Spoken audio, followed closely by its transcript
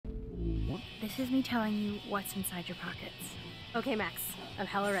This is me telling you what's inside your pockets. Okay, Max. I'm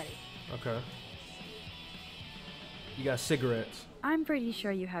hella ready. Okay. You got cigarettes. I'm pretty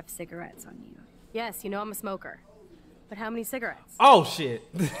sure you have cigarettes on you. Yes, you know I'm a smoker. But how many cigarettes? Oh, shit.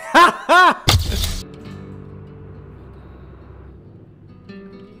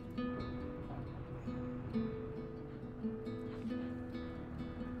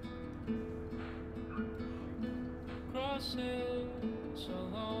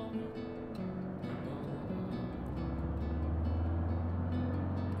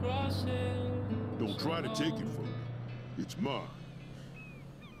 Don't try to take it from me. It's mine.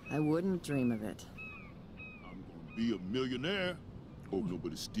 I wouldn't dream of it. I'm gonna be a millionaire. Hope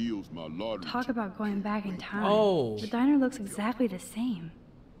nobody steals my lottery. Talk about going back in time. Oh. The diner looks exactly the same.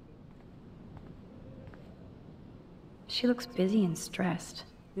 She looks busy and stressed.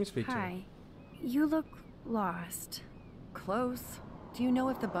 Let me speak to her. Hi. You look lost. Close. Do you know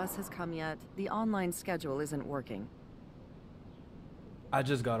if the bus has come yet? The online schedule isn't working. I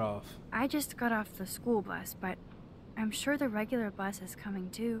just got off. I just got off the school bus, but I'm sure the regular bus is coming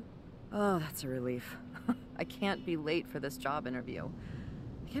too. Oh, that's a relief. I can't be late for this job interview.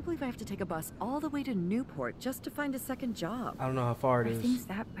 I can't believe I have to take a bus all the way to Newport just to find a second job. I don't know how far Are it is. things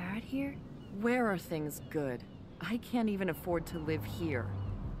that bad here? Where are things good? I can't even afford to live here.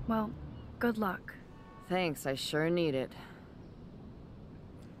 Well, good luck. Thanks, I sure need it.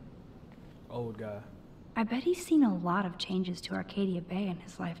 Old guy. I bet he's seen a lot of changes to Arcadia Bay in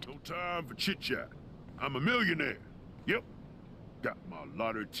his lifetime. No time for chit-chat. I'm a millionaire. Yep. Got my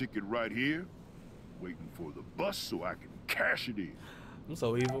lottery ticket right here. Waiting for the bus so I can cash it in. I'm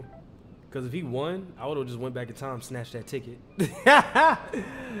so evil. Because if he won, I would have just went back in time and snatched that ticket. I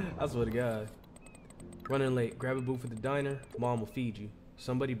swear to God. Running late. Grab a booth at the diner. Mom will feed you.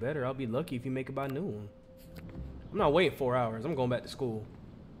 Somebody better. I'll be lucky if you make it by noon. I'm not waiting 4 hours. I'm going back to school.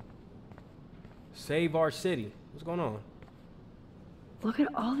 Save our city. What's going on? Look at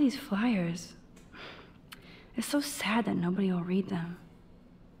all these flyers. It's so sad that nobody will read them.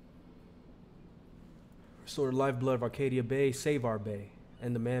 Restore the lifeblood of Arcadia Bay. Save our bay.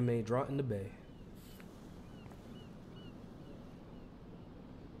 And the man-made drought in the bay.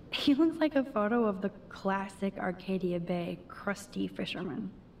 He looks like a photo of the classic Arcadia Bay crusty fisherman.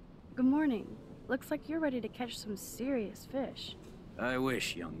 Good morning. Looks like you're ready to catch some serious fish. I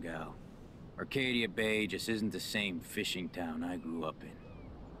wish, young gal. Arcadia Bay just isn't the same fishing town I grew up in.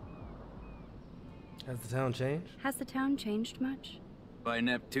 Has the town changed? Has the town changed much? By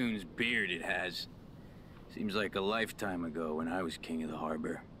Neptune's beard, it has. Seems like a lifetime ago when I was king of the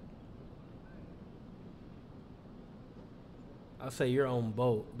harbor. I'll say your own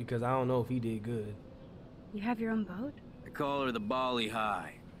boat, because I don't know if he did good. You have your own boat? I call her the Bali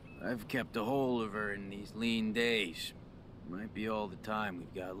High. I've kept a hold of her in these lean days. Might be all the time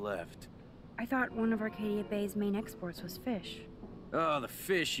we've got left. I thought one of Arcadia Bay's main exports was fish. Oh, the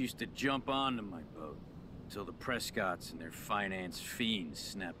fish used to jump onto my boat. Until the Prescotts and their finance fiends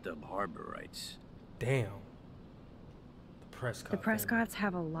snapped up harbor rights. Damn. The Prescott The Prescotts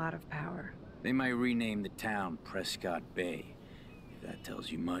have a lot of power. They might rename the town Prescott Bay, if that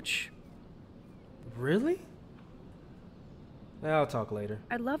tells you much. Really? I'll talk later.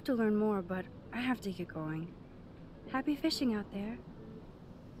 I'd love to learn more, but I have to get going. Happy fishing out there.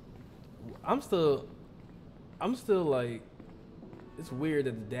 I'm still like, it's weird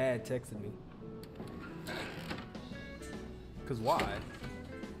that the dad texted me. Cause why?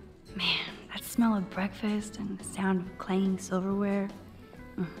 Man, that smell of breakfast and the sound of clanging silverware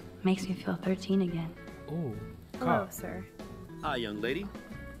makes me feel 13 again. Ooh. Hello, cop. sir. Hi, young lady.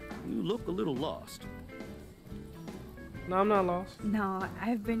 You look a little lost. No, I'm not lost. No,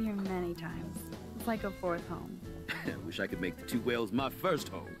 I've been here many times. It's like a fourth home. Wish I could make the Two Whales my first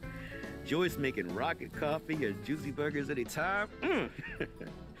home. Joyce making rocket coffee and juicy burgers anytime.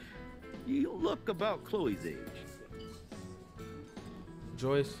 You look about Chloe's age.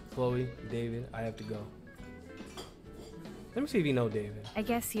 Joyce, Chloe, David, I have to go. Let me see if you know David. I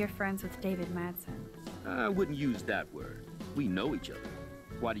guess you're friends with David Madsen. I wouldn't use that word. We know each other.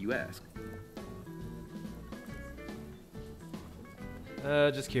 Why do you ask?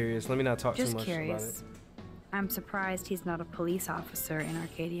 Just curious. Let me not talk Just too much curious. about it. I'm surprised he's not a police officer in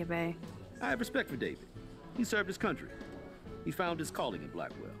Arcadia Bay. I have respect for David. He served his country. He found his calling in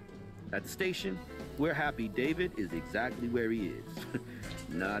Blackwell. At the station, we're happy David is exactly where he is.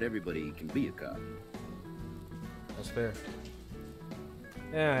 Not everybody can be a cop. That's fair.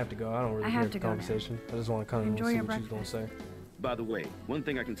 Yeah, I have to go. I don't really I hear have the to go now. conversation. I just want to come and Enjoy see your what she's gonna say. breakfast. By the way, one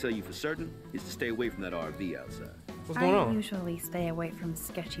thing I can tell you for certain is to stay away from that RV outside. What's going I on? usually stay away from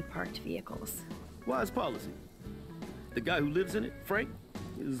sketchy parked vehicles. Wise policy. The guy who lives in it, Frank,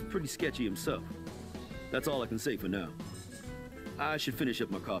 He was pretty sketchy himself. That's all I can say for now. I should finish up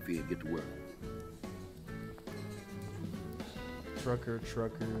my coffee and get to work. Trucker.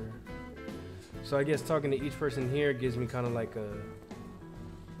 So I guess talking to each person here gives me kind of like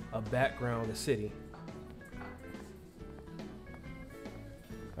a background of the city.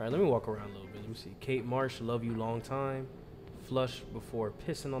 All right, let me walk around a little bit. Let me see. Kate Marsh, love you long time. Flush before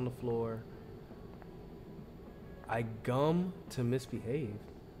pissing on the floor. I gum to misbehave.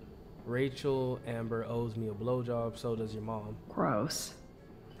 Rachel Amber owes me a blowjob, so does your mom. Gross.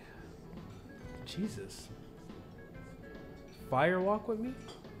 Jesus. Fire walk with me?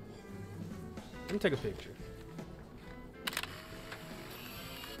 Let me take a picture.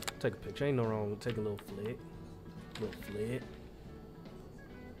 Take a picture. Ain't no wrong with taking a little flick. Little flick.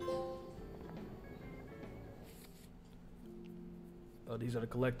 Oh, these are the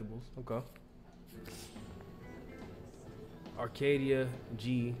collectibles. Okay. Arcadia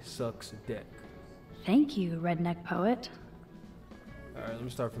G sucks dick. Thank you, redneck poet. All right, let me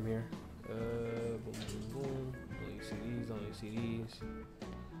start from here. Boom, boom, boom. Only CDs. All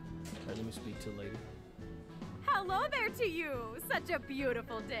right, let me speak to the lady. Hello there to you. Such a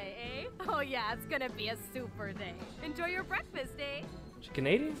beautiful day, eh? Oh yeah, it's gonna be a super day. Enjoy your breakfast, eh? She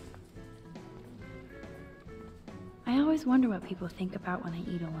Canadian? I always wonder what people think about when I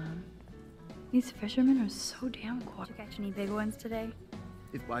eat alone. These fishermen are so damn quiet. Did you catch any big ones today?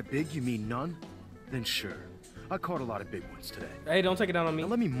 If by big you mean none, then sure. I caught a lot of big ones today. Hey, don't take it down on me. Now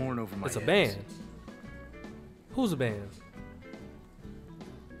let me mourn over my It's a heads. band. Who's a band?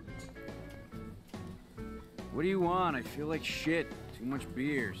 What do you want? I feel like shit. Too much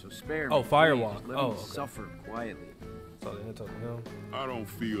beer, so spare me. Oh, please. Firewalk. Just let Oh, me okay. suffer quietly. So they're talking to him. I don't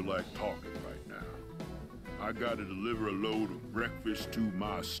feel like talking right now. I gotta deliver a load of breakfast to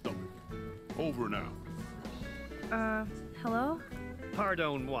my stomach. Over and out. Hello?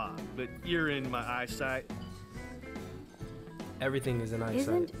 Pardon-moi, but you're in my eyesight. Everything is in eyesight.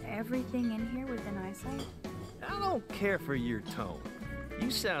 Isn't everything in here within eyesight? I don't care for your tone. You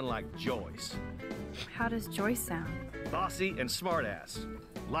sound like Joyce. How does Joyce sound? Bossy and smartass.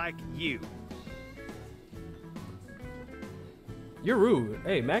 Like you. You're rude.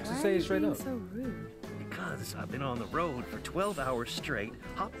 Hey, Max Why is are saying you straight being up. so rude? Because I've been on the road for 12 hours straight,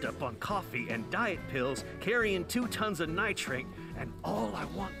 hopped up on coffee and diet pills, carrying 2 tons of nitrate, and all I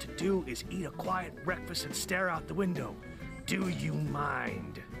want to do is eat a quiet breakfast and stare out the window. Do you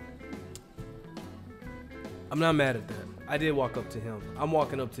mind? I'm not mad at that. I did walk up to him. I'm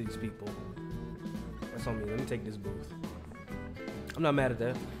walking up to these people. That's on me. Let me take this booth. I'm not mad at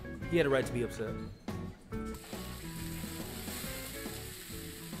that. He had a right to be upset.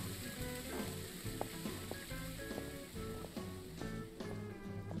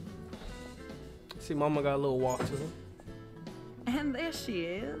 See, Mama got a little walk to her. And there she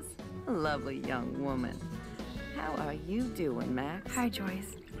is. A lovely young woman. How are you doing, Max? Hi,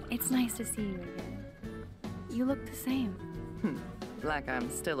 Joyce. It's nice to see you again. You look the same. Like I'm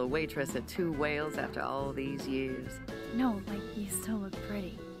still a waitress at Two Whales after all these years. No, like you still look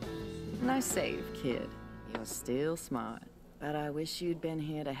pretty. Nice save, kid. You're still smart. But I wish you'd been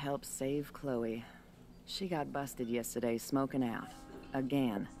here to help save Chloe. She got busted yesterday smoking out.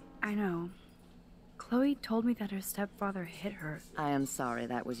 Again. I know. Chloe told me that her stepfather hit her. I am sorry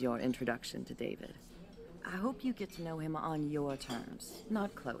that was your introduction to David. I hope you get to know him on your terms,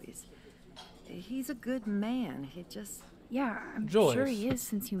 not Chloe's. He's a good man. He just... Yeah, I'm Joyce. sure he is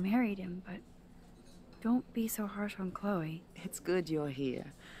since you married him, but don't be so harsh on Chloe. It's good you're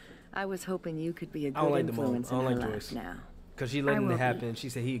here. I was hoping you could be a I don't good like the mom. influence I don't in her like life Joyce. now. Because she I letting will it be. happen. She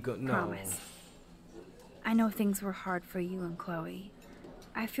said he could. No. Promise. I know things were hard for you and Chloe.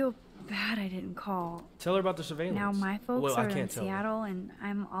 I feel bad I didn't call. Tell her about the surveillance. Now my folks well, I are in can't tell her. Seattle and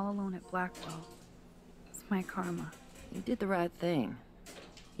I'm all alone at Blackwell. It's my karma. You did the right thing.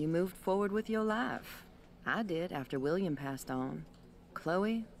 You moved forward with your life. I did after William passed on.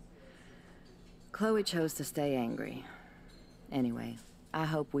 Chloe chose to stay angry. Anyway, I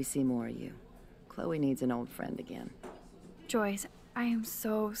hope we see more of you. Chloe needs an old friend again. Joyce, I am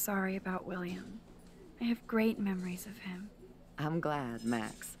so sorry about William. I have great memories of him. I'm glad,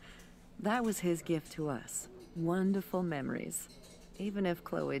 Max. That was his gift to us. Wonderful memories. Even if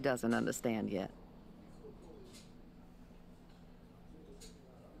Chloe doesn't understand yet.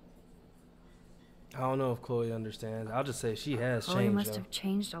 I don't know if Chloe understands. I'll just say she has Chloe changed. must though. have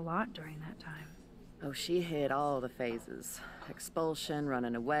changed a lot during that time. Oh, she hit all the phases. Expulsion,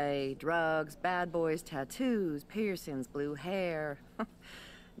 running away, drugs, bad boys, tattoos, piercings, blue hair.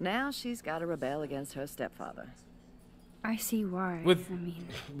 Now she's got to rebel against her stepfather. I see why. With I mean,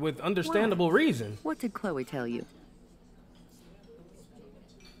 with understandable reason. What did Chloe tell you?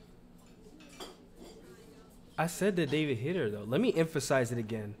 I said that David hit her though. Let me emphasize it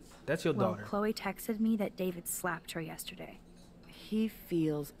again. That's your Well, daughter. Chloe texted me that David slapped her yesterday. He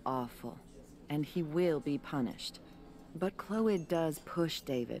feels awful, and he will be punished. But Chloe does push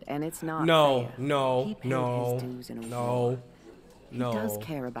David, and it's not fair. He paid his dues in a war. He does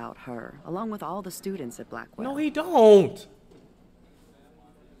care about her, along with all the students at Blackwell. No, he don't.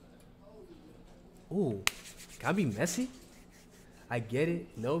 Ooh, can I be messy? I get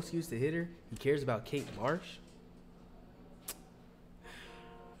it. No excuse to hit her. He cares about Kate Marsh.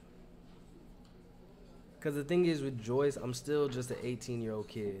 Because the thing is with Joyce, I'm still just an 18-year-old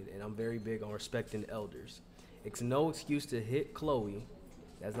kid, and I'm very big on respecting elders. It's no excuse to hit Chloe.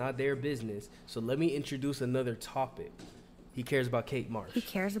 That's not their business. So let me introduce another topic. He cares about Kate Marsh. He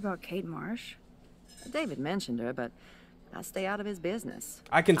cares about Kate Marsh? David mentioned her, but I stay out of his business.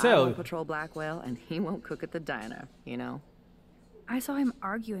 I can tell. I won't patrol Blackwell, and he won't cook at the diner, you know? I saw him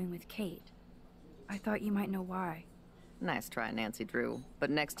arguing with Kate. I thought you might know why. Nice try, Nancy Drew.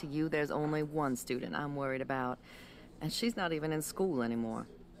 But next to you, there's only one student I'm worried about. And she's not even in school anymore.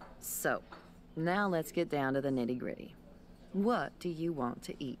 So, now let's get down to the nitty-gritty. What do you want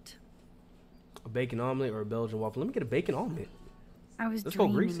to eat? A bacon omelet or a Belgian waffle? Let me get a bacon omelet. I was Let's go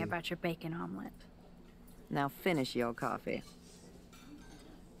dreaming greasy. about your bacon omelet. Now finish your coffee.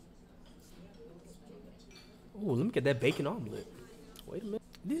 Ooh, let me get that bacon omelet. Wait a minute.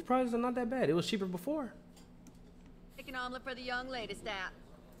 These prices are not that bad. It was cheaper before. Bacon omelet for the young lady, stat.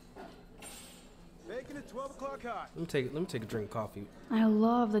 Bacon at 12 o'clock hot. Let me take a drink of coffee. I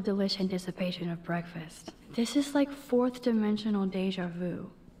love the delish anticipation of breakfast. This is like fourth dimensional deja vu.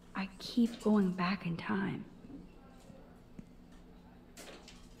 I keep going back in time.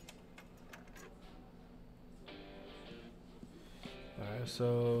 Alright,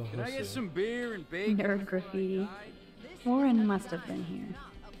 so Can I let's get see. some beer and bacon? Nerd graffiti. Warren must have been here.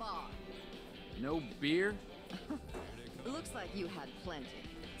 No beer? Looks like you had plenty.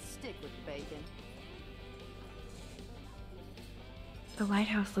 Stick with the bacon. The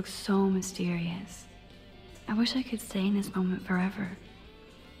lighthouse looks so mysterious. I wish I could stay in this moment forever.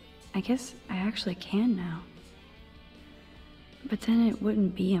 I guess I actually can now. But then it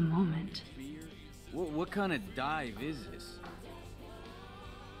wouldn't be a moment. Beer? What kind of dive is this?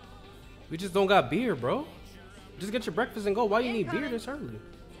 We just don't got beer, bro. Just get your breakfast and go. Why you need beer this early?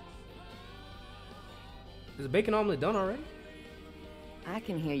 Is the bacon omelet done already? I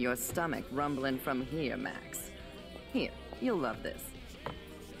can hear your stomach rumbling from here, Max. Here, you'll love this.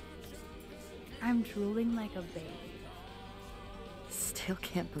 I'm drooling like a baby. Still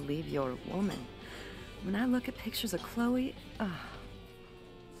can't believe you're a woman. When I look at pictures of Chloe,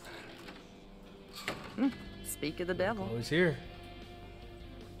 speak of the devil. Oh, he's here.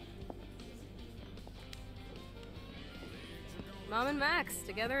 Mom and Max,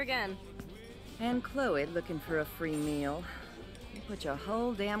 together again. And Chloe looking for a free meal. You put your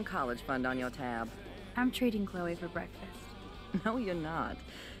whole damn college fund on your tab. I'm treating Chloe for breakfast. No, you're not.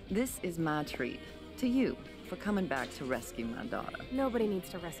 This is my treat. To you, for coming back to rescue my daughter. Nobody needs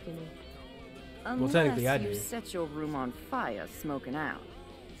to rescue me. Unless technically I you did. set your room on fire smoking out.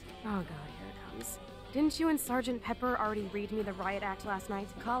 Oh god, here it comes. Didn't you and Sergeant Pepper already read me the riot act last night?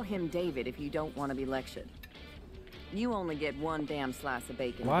 Call him David if you don't want to be lectured. You only get one damn slice of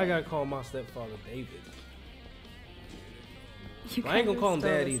bacon. Why I a day. gotta call my stepfather David? You I ain't gonna guys call him are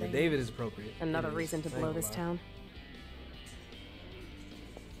still Dad the either. same. David is appropriate. Another It is. reason to I ain't blow gonna this lie. town.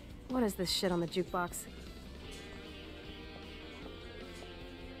 What is this shit on the jukebox?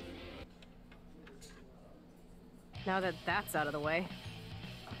 Now that that's out of the way.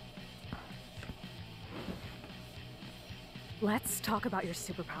 Let's talk about your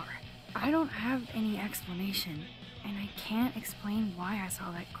superpower. I don't have any explanation, and I can't explain why I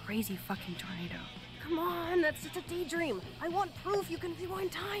saw that crazy fucking tornado. Come on, that's just a daydream. I want proof you can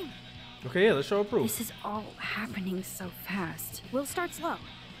rewind time. Okay, yeah, let's show proof. This is all happening so fast. We'll start slow.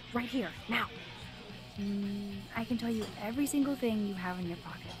 Right here, now. I can tell you every single thing you have in your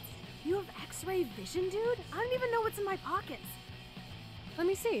pockets. You have X-ray vision, dude? I don't even know what's in my pockets. Let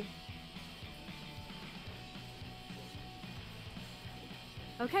me see.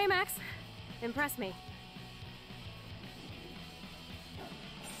 Okay, Max. Impress me.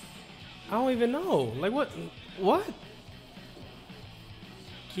 I don't even know. Like what? What?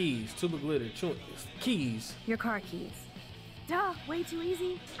 Keys, tube of glitter, keys. Your car keys. Duh, way too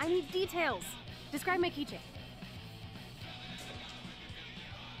easy. I need details. Describe my keychain.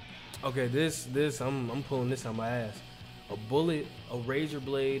 Okay, this, I'm pulling this out my ass. A bullet, a razor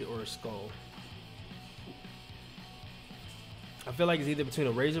blade, or a skull. I feel like it's either between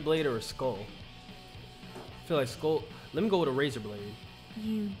a razor blade or a skull. I feel like skull. Let me go with a razor blade.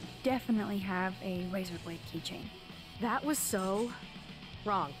 You definitely have a razor blade keychain. That was so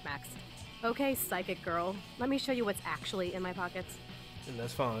wrong, Max. Okay, psychic girl. Let me show you what's actually in my pockets. And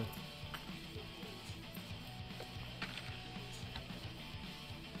that's fine.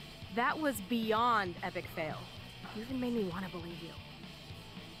 That was beyond epic fail. You even made me want to believe you.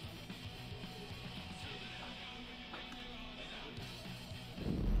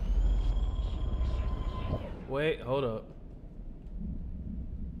 Wait, hold up.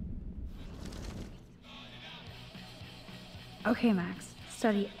 Okay, Max.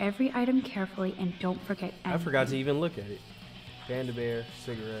 Study every item carefully and don't forget anything. I forgot to even look at it. Panda bear,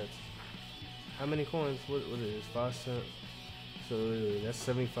 cigarettes. How many coins? What is this? 5 cents. So that's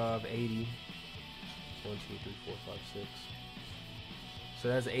 75, 80. 1, 2, 3, 4, 5, 6. So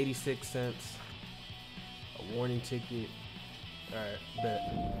that's 86 cents. A warning ticket. Alright, bet.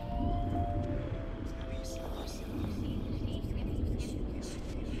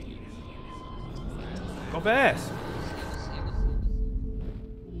 Go fast!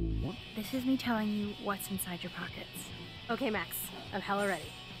 This is me telling you what's inside your pockets. Okay, Max. I'm hella ready.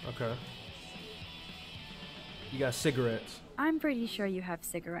 Okay. You got cigarettes. I'm pretty sure you have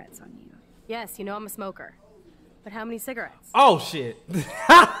cigarettes on you. Yes, you know I'm a smoker. But how many cigarettes? Oh shit!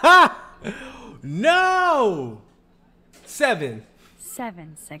 No! 7.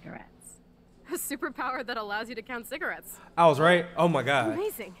 7 cigarettes. A superpower that allows you to count cigarettes. I was right. Oh my god.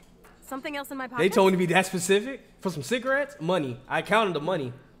 Amazing. Something else in my pocket? They told me to be that specific for some cigarettes. Money. I counted the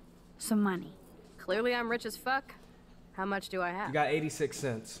money. Some money. Clearly I'm rich as fuck. How much do I have? You got 86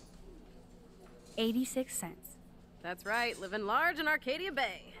 cents. 86 cents. That's right, living large in Arcadia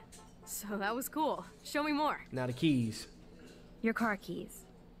Bay. So that was cool. Show me more. Now the keys. Your car keys.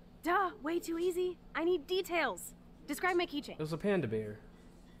 Duh, way too easy. I need details. Describe my keychain. It was a panda bear.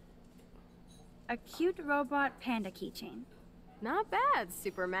 A cute robot panda keychain. Not bad,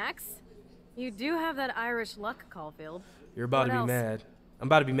 Super Max. You do have that Irish luck, Caulfield. You're about What to be else? mad. I'm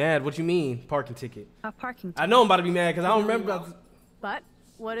about to be mad. What you mean? Parking ticket. A parking I ticket. know I'm about to be mad because I don't remember. But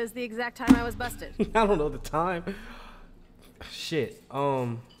what is the exact time I was busted? I don't know the time. Shit.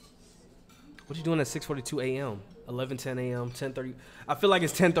 What you doing at 6:42 a.m.? 11:10 a.m. 10:30. I feel like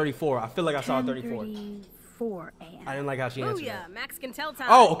it's 10:34. I feel like I saw 34. 10:34 a.m. I didn't like how she Oh answered yeah, that. Max can tell time.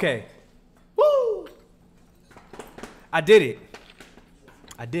 Oh, okay. Woo! I did it.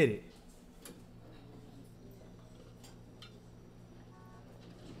 I did it.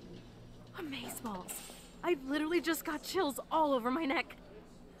 Amazeballs. I literally just got chills all over my neck.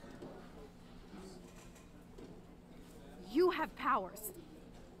 You have powers.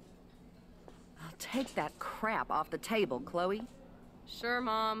 I'll take that crap off the table, Chloe. Sure,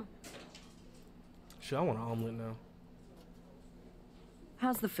 Mom. Shit, I want an omelet now.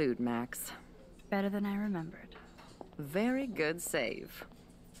 How's the food, Max? Better than I remembered. Very good save.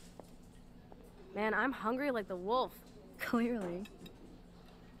 Man, I'm hungry like the wolf. Clearly.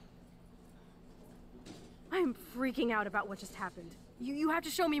 I'm freaking out about what just happened. You have to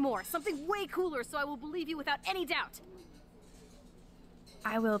show me more. Something way cooler so I will believe you without any doubt.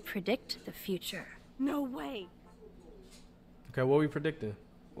 I will predict the future. No way. Okay, what are we predicting?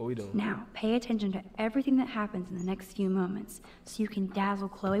 What are we doing? Now, pay attention to everything that happens in the next few moments so you can dazzle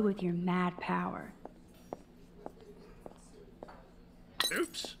Chloe with your mad power.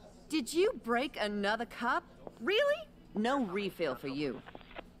 Oops. Did you break another cup? Really? No refill for you.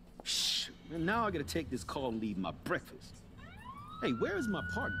 Shh. And now I gotta take this call and leave my breakfast. Hey, where is my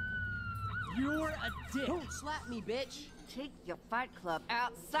partner? You're a dick. Don't slap me, bitch. Take your fight club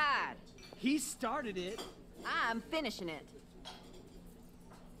outside. He started it. I'm finishing it.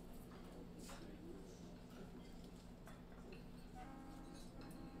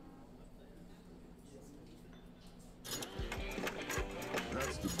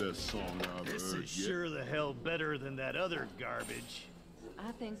 That's the best song I've This heard is yet. sure the hell better than that other garbage.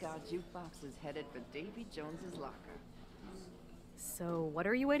 I think our jukebox is headed for Davy Jones's locker. So, what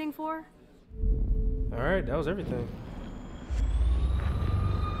are you waiting for? Alright, that was everything.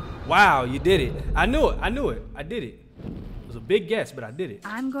 Wow, you did it. I knew it. I knew it. I did it. It was a big guess, but I did it.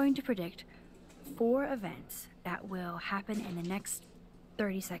 I'm going to predict 4 events that will happen in the next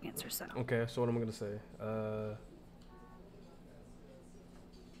 30 seconds or so. Okay, so what am I gonna say?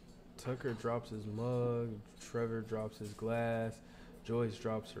 Tucker drops his mug. Trevor drops his glass. Joyce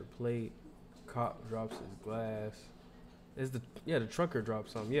drops her plate. Cop drops his glass. The trucker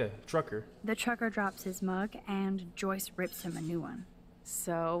drops something. Yeah, trucker. The trucker drops his mug and Joyce rips him a new one.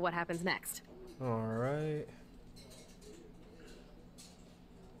 So, what happens next? All right.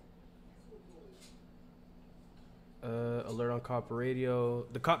 Alert on cop radio.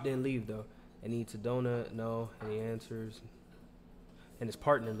 The cop didn't leave though. And eats a donut. No. Any answers? and his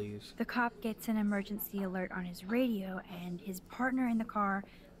partner leaves. The cop gets an emergency alert on his radio, and his partner in the car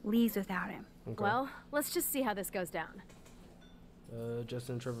leaves without him. Okay. Well, let's just see how this goes down.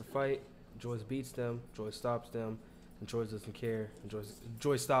 Justin and Trevor fight. Joyce beats them. Joyce stops them. And Joyce doesn't care. And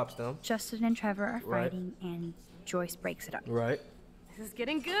Joyce stops them. Justin and Trevor are fighting, and Joyce breaks it up. Right. This is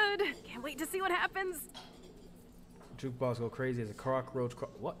getting good. Can't wait to see what happens. Jukebox go crazy as a cockroach.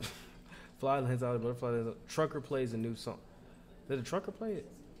 What? Fly lands out of butterfly. Lands out. Trucker plays a new song. Did the trucker play it?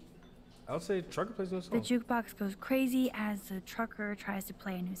 I would say trucker plays a new song. The jukebox goes crazy as the trucker tries to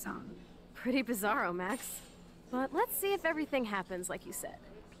play a new song. Pretty bizarro, Max. But let's see if everything happens like you said.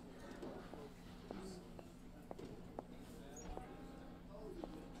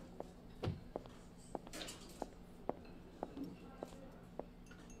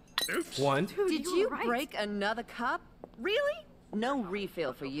 One. Dude, Did were you right. break another cup? Really? No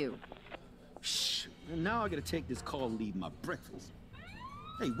refill for you. Shh. And now I gotta take this call and leave my breakfast.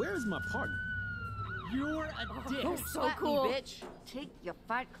 Hey, where is my partner? You're a dick. Don't so slap cool. me, bitch. Take your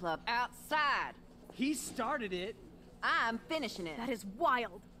fight club outside. He started it. I'm finishing it. That is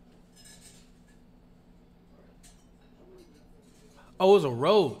wild. Oh, it was a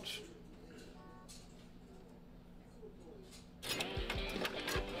roach.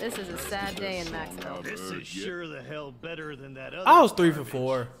 This is a sad day in Maxville. This is sure the hell better than that other. I was 3 for garbage.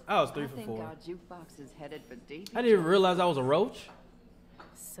 4. I was I 3 for think 4. our jukebox is headed for deep. I didn't even realize I was a roach.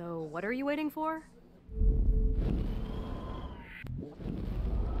 So, what are you waiting for?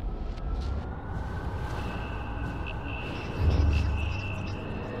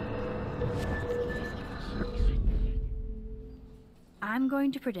 I'm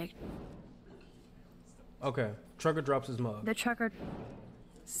going to predict Okay. Trucker drops his mug. the trucker.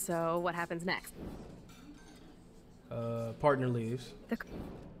 So, what happens next? Partner leaves. The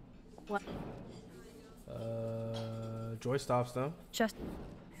What? Joyce stops them. just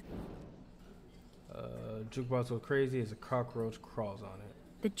Jukebox goes crazy as a cockroach crawls on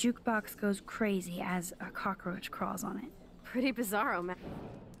it. the jukebox goes crazy as a cockroach crawls on it. Pretty bizarro, Max.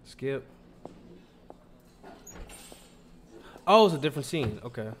 Skip. Oh, it's a different scene.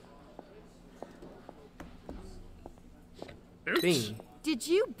 Okay. Bean. Did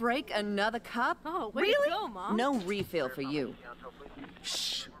you break another cup? Oh, way really? to go, Mom. No refill for you.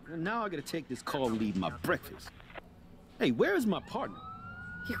 Shh. And now I gotta take this call and leave my breakfast. Hey, where is my partner?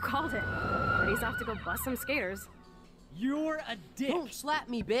 You called it. But he's off to go bust some skaters. You're a dick. Don't slap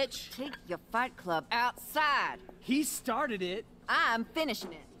me, bitch. Take your fight club outside. He started it. I'm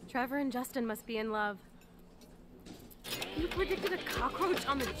finishing it. Trevor and Justin must be in love. You predicted a cockroach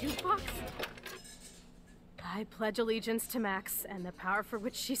on the jukebox? I pledge allegiance to Max and the power for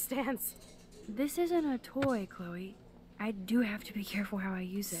which she stands. This isn't a toy, Chloe. I do have to be careful how I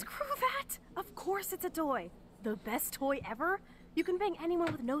use it. Screw that! Of course it's a toy. The best toy ever? You can bang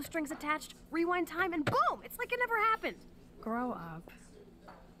anyone with no strings attached, rewind time, and boom! It's like it never happened. Grow up.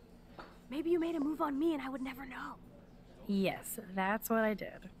 Maybe you made a move on me and I would never know. Yes, that's what I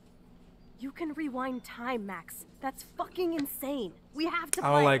did. You can rewind time, Max. That's fucking insane. We have to play.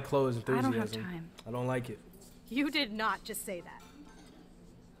 I don't like Chloe's I enthusiasm. don't have time. I don't like it. You did not just say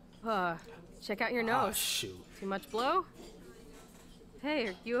that. Check out your Oh, nose. shoot. Too much blow? Hey,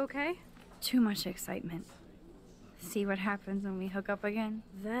 are you okay? Too much excitement. See what happens when we hook up again?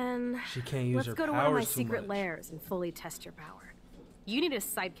 Then She can't use let's her go to one of my powers too secret much. lairs and fully test your power. You need a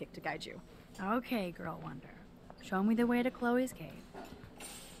sidekick to guide you. Okay, girl wonder. Show me the way to Chloe's cave.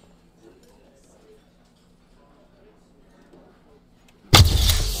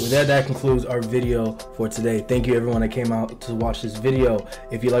 With that concludes our video for today. Thank you everyone that came out to watch this video.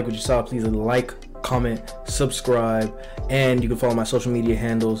 If you like what you saw, please like, comment, subscribe, and you can follow my social media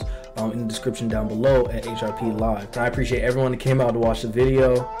handles in the description down below at HRP Live. And I appreciate everyone that came out to watch the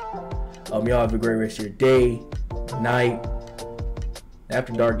video. Y'all have a great rest of your day, night,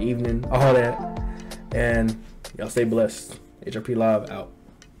 after dark, evening, all that. And y'all stay blessed. HRP Live out.